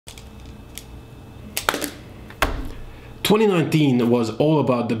2019 was all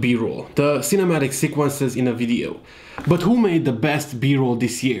about the B-roll, the cinematic sequences in a video. But who made the best B-roll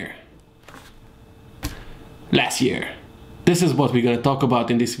this year? Last year. This is what we're gonna talk about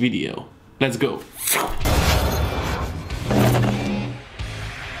in this video. Let's go.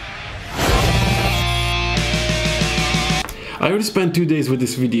 I already spent 2 days with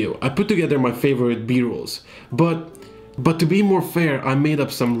this video. I put together my favorite B-rolls, but to be more fair, I made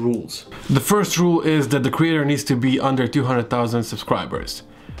up some rules. The first rule is that the creator needs to be under 200,000 subscribers.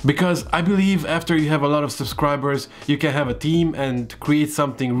 Because I believe after you have a lot of subscribers, you can have a team and create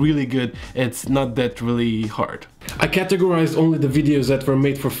something really good. It's not that really hard. I categorized only the videos that were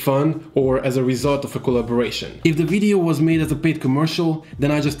made for fun or as a result of a collaboration. If the video was made as a paid commercial,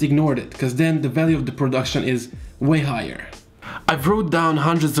 then I just ignored it, because then the value of the production is way higher. I've wrote down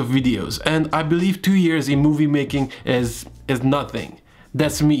hundreds of videos, and I believe 2 years in movie making is nothing.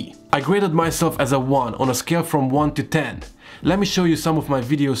 That's me. I graded myself as a 1 on a scale from 1 to 10. Let me show you some of my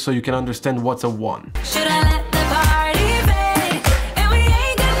videos so you can understand what's a 1. Should I let the party fade? And we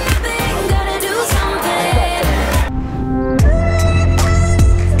ain't got nothing, gotta do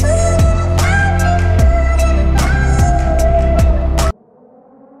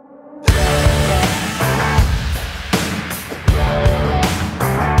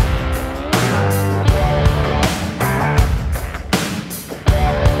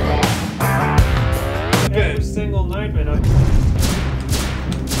Every single night, man.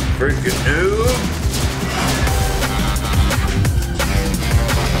 Freaking noob!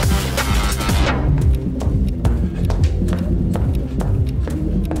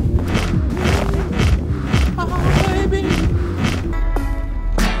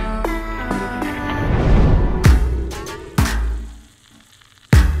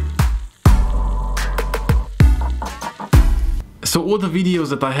 So all the videos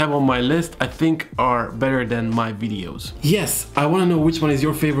that I have on my list, I think are better than my videos. Yes, I want to know which one is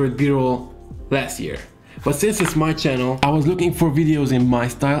your favorite B-roll last year. But since it's my channel, I was looking for videos in my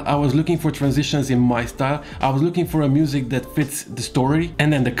style, I was looking for transitions in my style, I was looking for a music that fits the story,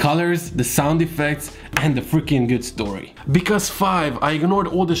 and then the colors, the sound effects, and the freaking good story. Because 5, I ignored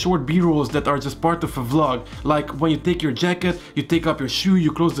all the short B-rolls that are just part of a vlog, like when you take your jacket, you take up your shoe,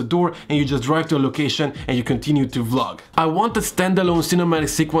 you close the door, and you just drive to a location and you continue to vlog. I wanted standalone cinematic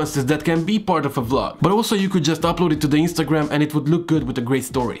sequences that can be part of a vlog, but also you could just upload it to the Instagram and it would look good with a great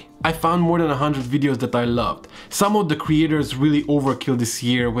story. I found more than 100 videos that I loved. Some of the creators really overkill this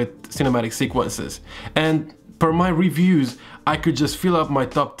year with cinematic sequences, and per my reviews, I could just fill up my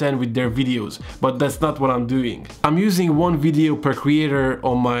top 10 with their videos, but that's not what I'm doing. I'm using one video per creator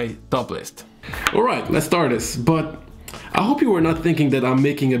on my top list. Alright, let's start this, but I hope you were not thinking that I'm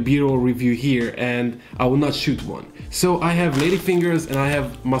making a B-roll review here and I will not shoot one. So I have ladyfingers and I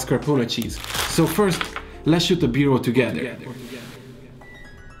have mascarpone cheese. So first, let's shoot the B-roll together.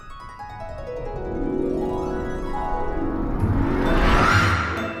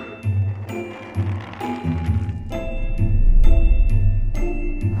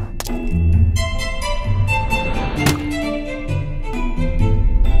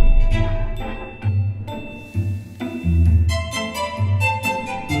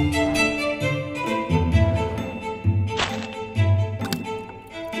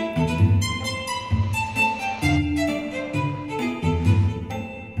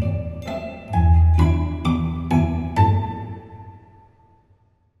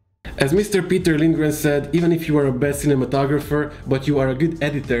 As Mr. Peter Lindgren said, even if you are a bad cinematographer, but you are a good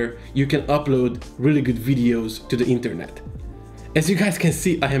editor, you can upload really good videos to the internet. As you guys can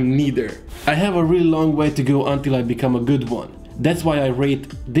see, I am neither. I have a really long way to go until I become a good one. That's why I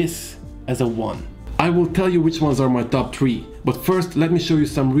rate this as a 1. I will tell you which ones are my top 3, but first let me show you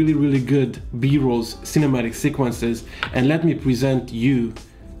some really good B-rolls, cinematic sequences, and let me present you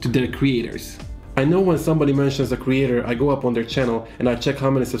to their creators. I know when somebody mentions a creator, I go up on their channel and I check how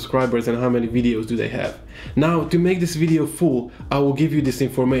many subscribers and how many videos do they have. Now, to make this video full, I will give you this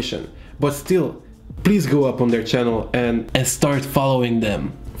information, but still, please go up on their channel and start following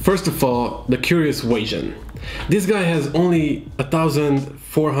them. First of all, the Curious Wasian. This guy has only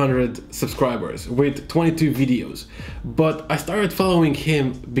 1,400 subscribers with 22 videos, but I started following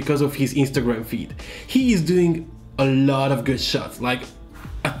him because of his Instagram feed. He is doing a lot of good shots. Like,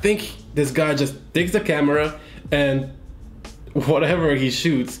 I think this guy just takes the camera and whatever he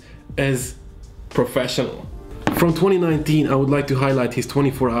shoots is professional. From 2019, I would like to highlight his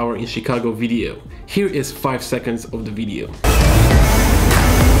 24-hour in Chicago video. Here is 5 seconds of the video.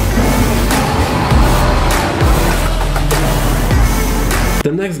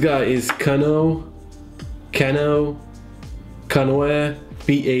 The next guy is Canoe,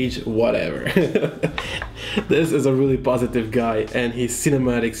 PH, whatever. This is a really positive guy, and his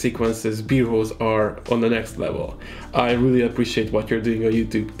cinematic sequences, B-rolls, are on the next level. I really appreciate what you're doing on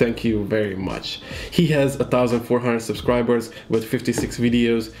YouTube. Thank you very much. He has 1,400 subscribers with 56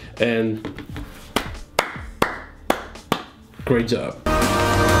 videos, and great job.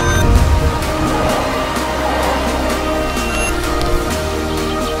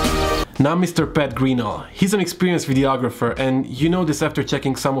 Now Mr. Pat Greenall. He's an experienced videographer, and you know this after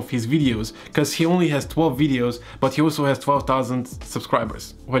checking some of his videos, because he only has 12 videos, but he also has 12,000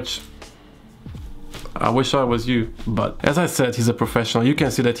 subscribers, which I wish I was you. But as I said, he's a professional. You can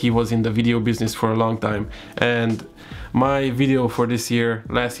see that he was in the video business for a long time, and my video for this year,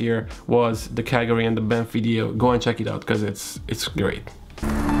 last year, was the Calgary and the Banff video. Go and check it out, because it's great.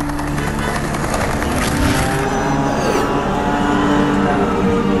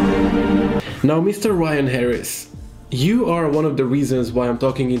 Now, Mr. Ryan Harris, you are one of the reasons why I'm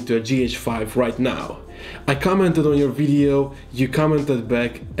talking into a GH5 right now. I commented on your video, you commented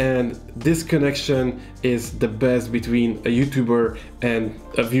back, and this connection is the best between a YouTuber and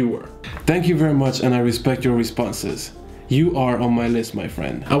a viewer. Thank you very much, and I respect your responses. You are on my list, my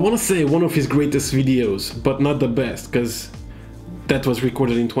friend. I want to say one of his greatest videos, but not the best, because that was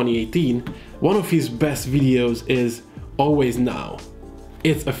recorded in 2018. One of his best videos is Always Now.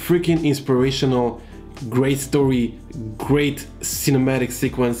 It's a freaking inspirational, great story, great cinematic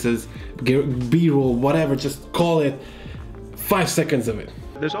sequences, B-roll, whatever, just call it, 5 seconds of it.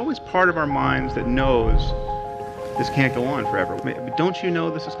 There's always part of our minds that knows this can't go on forever. Don't you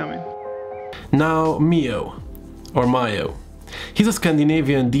know this is coming? Now Mio, or Mayo. He's a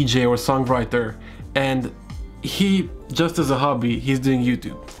Scandinavian DJ or songwriter, and he, just as a hobby, he's doing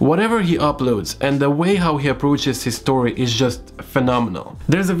YouTube. Whatever he uploads and the way how he approaches his story is just phenomenal.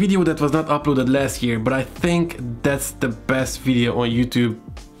 There's a video that was not uploaded last year, but I think that's the best video on YouTube,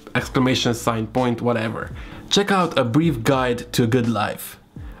 exclamation sign, point, whatever. Check out A Brief Guide to a Good Life.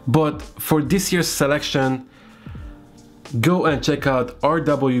 But for this year's selection, go and check out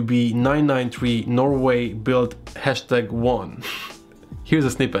RWB993 Norway built #1. Here's a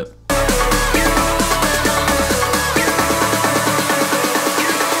snippet.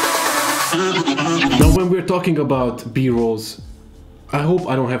 Now, when we're talking about B-rolls, I hope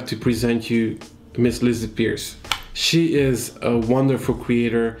I don't have to present you Miss Lizzie Pierce. She is a wonderful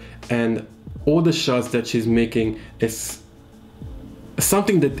creator, and all the shots that she's making is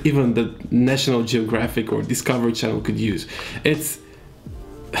something that even the National Geographic or Discovery Channel could use. It's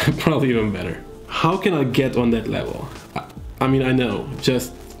probably even better. How can I get on that level? I mean, I know,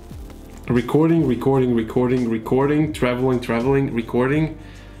 just recording, traveling, recording.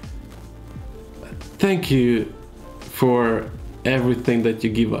 Thank you for everything that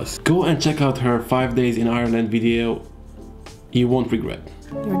you give us. Go and check out her 5 days in Ireland video. You won't regret.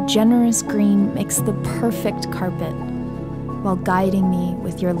 Your generous green makes the perfect carpet while guiding me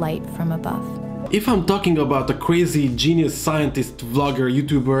with your light from above. If I'm talking about a crazy genius scientist, vlogger,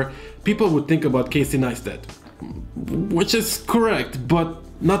 YouTuber, people would think about Casey Neistat, which is correct, but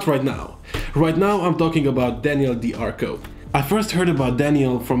not right now. Right now I'm talking about Daniel D. Arco. I first heard about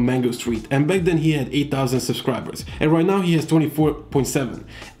Daniel from Mango Street, and back then he had 8,000 subscribers, and right now he has 24.7.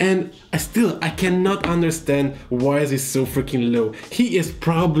 And I cannot understand why is he so freaking low. He is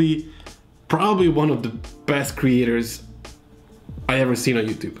probably one of the best creators I ever seen on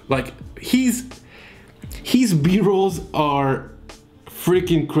YouTube. Like, his B-rolls are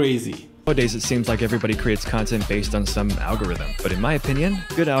freaking crazy. Nowadays, it seems like everybody creates content based on some algorithm, but in my opinion,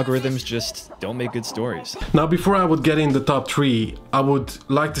 good algorithms just don't make good stories. Now, before I would get in the top 3, I would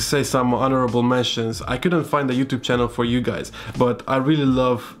like to say some honorable mentions. I couldn't find a YouTube channel for you guys, but I really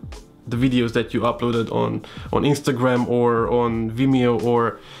love the videos that you uploaded on Instagram or on Vimeo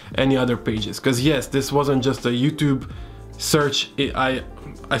or any other pages. Because yes, this wasn't just a YouTube search, I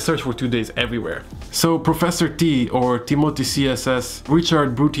searched for 2 days everywhere. So Professor T or Timothy CSS,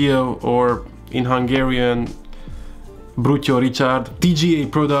 Richard Brutio or in Hungarian Brutio Richard, TGA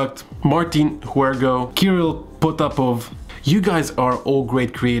Product, Martin Huergo, Kirill Potapov. You guys are all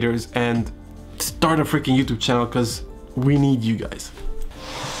great creators, and start a freaking YouTube channel because we need you guys.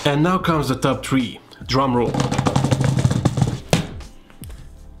 And now comes the top 3. Drum roll.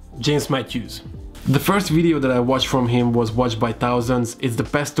 James Matthews. The first video that I watched from him was watched by thousands. It's the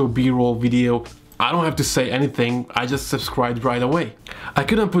Pesto B-roll video. I don't have to say anything, I just subscribed right away. I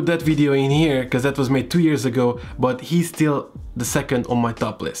couldn't put that video in here because that was made 2 years ago, but he's still the second on my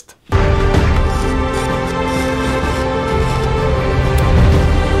top list.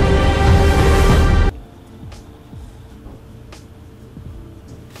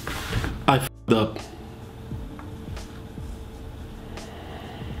 I f***ed up.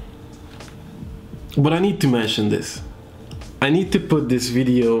 But I need to mention this. I need to put this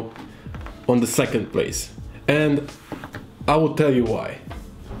video on the second place, and I will tell you why.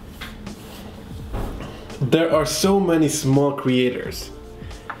 There are so many small creators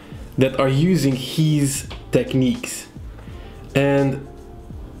that are using his techniques, and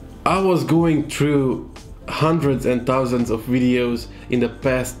I was going through hundreds and thousands of videos in the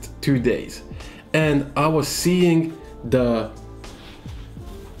past 2 days, and I was seeing the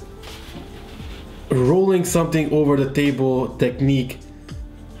rolling something over the table technique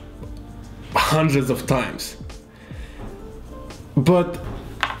hundreds of times. But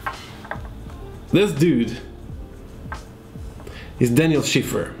this dude is Daniel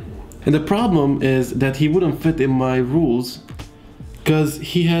Schiffer, and the problem is that he wouldn't fit in my rules because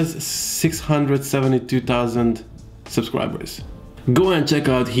he has 672,000 subscribers. Go and check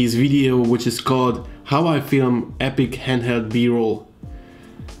out his video, which is called How I Film Epic Handheld B-Roll,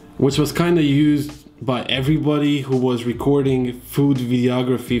 which was kind of used by everybody who was recording food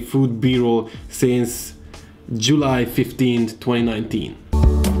videography, food B-roll since July 15th, 2019.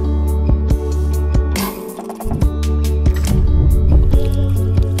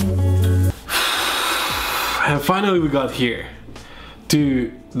 And finally we got here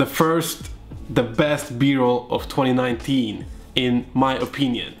to the best B-roll of 2019 in my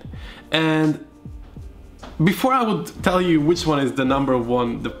opinion. And before I would tell you which one is the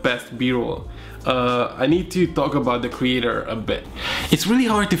 #1, the best B-roll, I need to talk about the creator a bit. It's really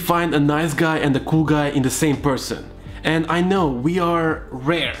hard to find a nice guy and a cool guy in the same person. And I know we are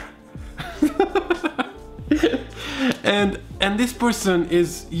rare. and this person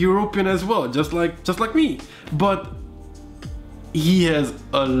is European as well, just like me. But he has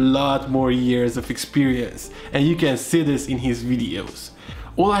a lot more years of experience, and you can see this in his videos.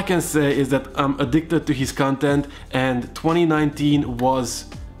 All I can say is that I'm addicted to his content, and 2019 was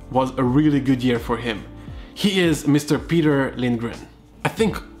a really good year for him. He is Mr. Peter Lindgren. I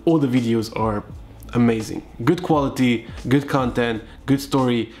think all the videos are amazing. Good quality, good content, good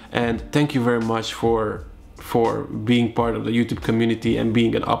story, and thank you very much for being part of the YouTube community and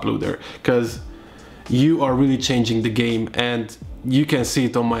being an uploader, because you are really changing the game, and you can see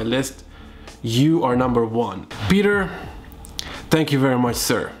it on my list. You are #1. Peter, thank you very much,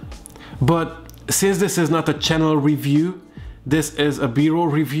 sir. But since this is not a channel review, this is a B-roll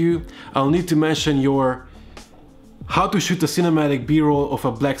review, I'll need to mention your how to shoot a cinematic B-roll of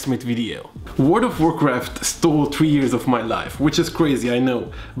a blacksmith video. World of Warcraft stole 3 years of my life, which is crazy, I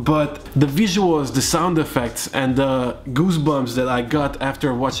know, but the visuals, the sound effects, and the goosebumps that I got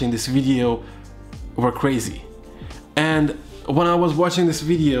after watching this video were crazy. And when I was watching this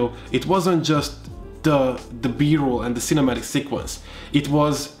video, it wasn't just the B-roll and the cinematic sequence. It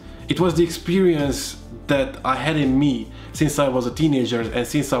was the experience that I had in me since I was a teenager and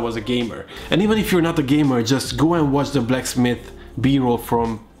since I was a gamer. And even if you're not a gamer, just go and watch the blacksmith B-roll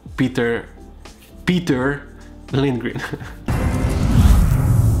from Peter Lindgren.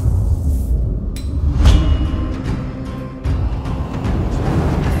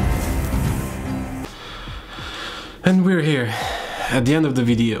 And we're here at the end of the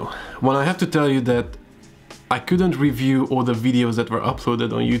video, when I have to tell you that I couldn't review all the videos that were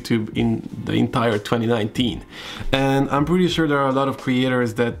uploaded on YouTube in the entire 2019. And I'm pretty sure there are a lot of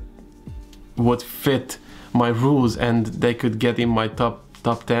creators that would fit my rules and they could get in my top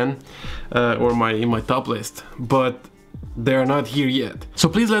 10 or in my top list, but they're not here yet. So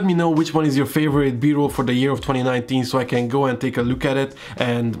please let me know which one is your favorite B-roll for the year of 2019, so I can go and take a look at it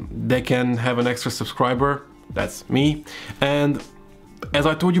and they can have an extra subscriber. That's me. And as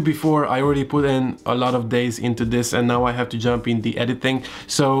I told you before, I already put in a lot of days into this, and now I have to jump in the editing.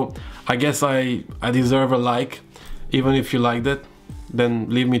 So I guess I deserve a like. Even if you liked it, then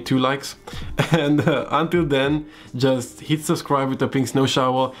leave me 2 likes. And until then, just hit subscribe with the pink snow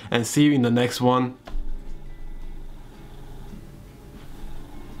shovel, and see you in the next one.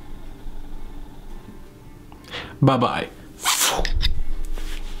 Bye bye.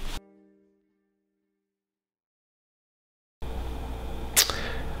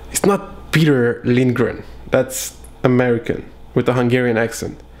 It's not Peter Lindgren, that's American with a Hungarian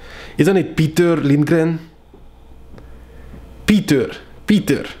accent. Isn't it Peter Lindgren? Peter.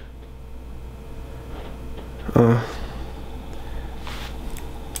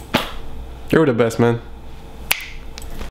 You're the best, man.